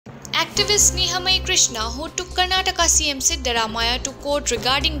Activist Snehamayi Krishna, who took Karnataka CM Siddaramaiah to court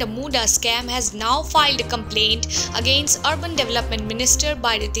regarding the MUDA scam, has now filed a complaint against Urban Development Minister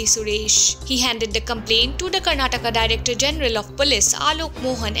Byrathi Suresh. He handed the complaint to the Karnataka Director General of Police Alok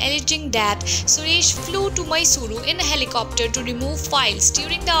Mohan, alleging that Suresh flew to Mysuru in a helicopter to remove files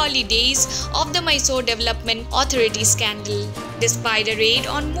during the early days of the Mysore Development Authority scandal. Despite a raid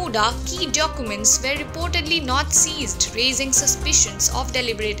on MUDA, key documents were reportedly not seized, raising suspicions of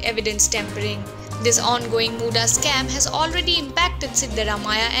deliberate evidence tampering. This ongoing MUDA scam has already impacted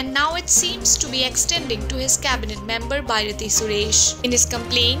Siddaramaiah, and now it seems to be extending to his cabinet member Byrathi Suresh. In his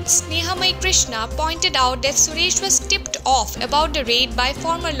complaint, Snehamayi Krishna pointed out that Suresh was tipped off about the raid by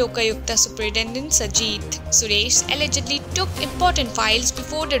former Lokayukta Superintendent Sajith. Suresh allegedly took important files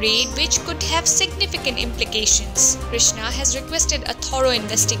before the raid, which could have significant implications. Krishna has requested a thorough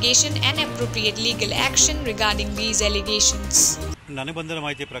investigation and appropriate legal action regarding these allegations. ನನಗೆ ಬಂದಿರೋ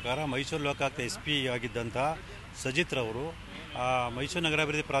ಮಾಹಿತಿ ಪ್ರಕಾರ Mysuru Lokayukta SP ಆಗಿದ್ದಂಥ Sajith ರವರು ಮೈಸೂರು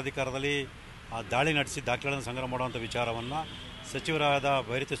ನಗರಾಭಿವೃದ್ಧಿ ಪ್ರಾಧಿಕಾರದಲ್ಲಿ ದಾಳಿ ನಡೆಸಿ ದಾಖಲೆಗಳನ್ನು ಸಂಗ್ರಹ ಮಾಡುವಂಥ ವಿಚಾರವನ್ನು ಸಚಿವರಾದ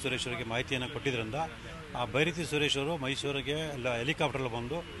ಬೈರತಿ ಸುರೇಶ್ ಅವರಿಗೆ ಮಾಹಿತಿಯನ್ನು ಕೊಟ್ಟಿದ್ದರಿಂದ ಬೈರತಿ ಸುರೇಶ್ ಅವರು ಮೈಸೂರಿಗೆ ಹೆಲಿಕಾಪ್ಟರ್ಲ್ಲಿ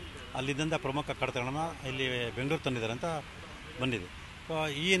ಬಂದು ಅಲ್ಲಿದ್ದಂಥ ಪ್ರಮುಖ ಕಡತಗಳನ್ನು ಇಲ್ಲಿ ಬೆಂಗಳೂರು ತಂದಿದ್ದಾರೆ ಅಂತ ಬಂದಿದೆ.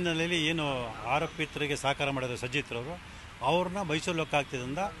 ಈ ಹಿನ್ನೆಲೆಯಲ್ಲಿ ಏನು ಆರೋಪಿತರಿಗೆ ಸಹಕಾರ ಮಾಡಿದ ಸಜಿತ್ ರವರು ಅವ್ರನ್ನ ಮೈಸೂರು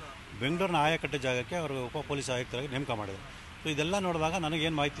ಲೋಕಾಯುಕ್ತದಿಂದ ಬೆಂಗಳೂರಿನ ಆಯಾಕಟ್ಟೆ ಜಾಗಕ್ಕೆ ಅವರು ಉಪ ಪೊಲೀಸ್ ಆಯುಕ್ತರಾಗಿ ನೇಮಕ ಮಾಡಿದರು. ಸೊ ಇದೆಲ್ಲ ನೋಡಿದಾಗ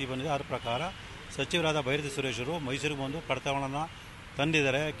ನನಗೇನು ಮಾಹಿತಿ ಬಂದಿದೆ ಅದರ ಪ್ರಕಾರ ಸಚಿವರಾದ ಬೈರತಿ ಸುರೇಶರು ಮೈಸೂರಿಗೆ ಬಂದು ಕಡತಗಳನ್ನು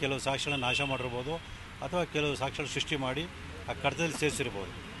ತಂದಿದ್ದಾರೆ. ಕೆಲವು ಸಾಕ್ಷ್ಯಗಳನ್ನು ನಾಶ ಮಾಡಿರ್ಬೋದು ಅಥವಾ ಕೆಲವು ಸಾಕ್ಷ್ಯಗಳು ಸೃಷ್ಟಿ ಮಾಡಿ ಆ ಕಡತದಲ್ಲಿ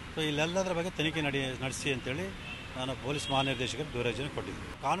ಸೇರಿಸಿರ್ಬೋದು. ಸೊ ಇಲ್ಲೆಲ್ಲದರ ಬಗ್ಗೆ ತನಿಖೆ ನಡೆಸಿ ಅಂತೇಳಿ ನಾನು ಪೊಲೀಸ್ ಮಹಾನಿರ್ದೇಶಕರಿಗೆ ದೂರರ್ಜನೆ ಕೊಟ್ಟಿದ್ದೀನಿ.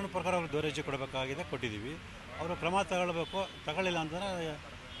 ಕಾನೂನು ಪ್ರಕಾರ ಅವರು ದೂರರ್ಜಿ ಕೊಟ್ಟಿದ್ದೀವಿ. ಅವರು ಕ್ರಮ ತಗೊಳ್ಳಿಲ್ಲ ಅಂತಂದರೆ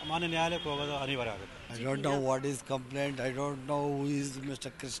ಮಾನ್ಯ ನ್ಯಾಯಾಲಯಕ್ಕೆ ಹೋಗೋದು ಅನಿವಾರ್ಯ ಆಗುತ್ತೆ. I don't know what is complaint. I don't know who is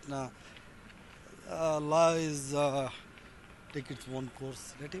Mr. Krishna. Law is take its own course.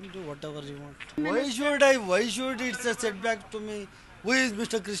 Let him do whatever he wants. Why should it's a setback to me? Who is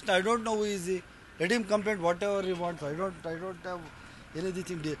Mr. Krishna? I don't know who is he. Let him complain whatever he wants. I don't have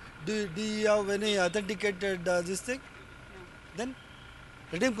anything. Do you have any authenticated this thing? Then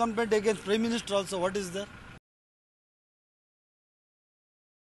let him complain against Prime Minister also. What is there?